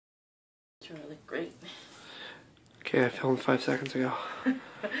sure I look great. Okay, I filmed 5 seconds ago.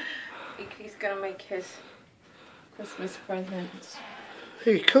 He's gonna make his Christmas presents.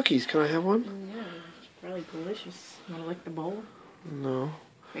 Hey, cookies, can I have one? Yeah, it's probably delicious. Wanna lick the bowl? No.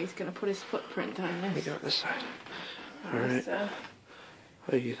 He's gonna put his footprint on Let me this. go on this side. Alright.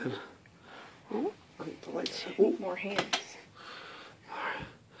 Hi, Ethan. Oh, the lights. Oh. More hands. Alright.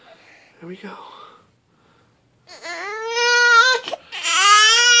 There we go.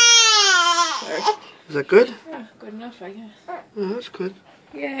 Sorry. Is that good? Yeah, good enough, I guess. Yeah, that's good.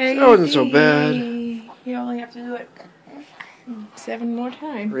 Yay! That wasn't so bad. You only have to do it 7 more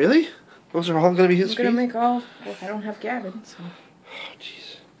times. Really? Those are all going to be his feet? I'm gonna make all. Well, I don't have Gavin, so. Oh,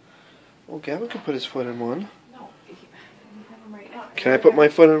 jeez. Well, Gavin could put his foot in one. No, I don't have him right now. Can I put my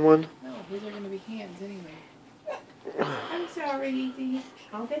foot in one? No, these are gonna be hands anyway. I'm sorry, Edie.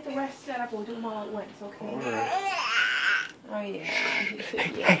 I'll get the rest set up. We'll do them all at once, okay? All right. Oh yeah.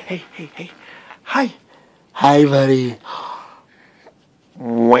 Hey. Hi. Hi, buddy.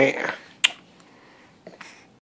 Where?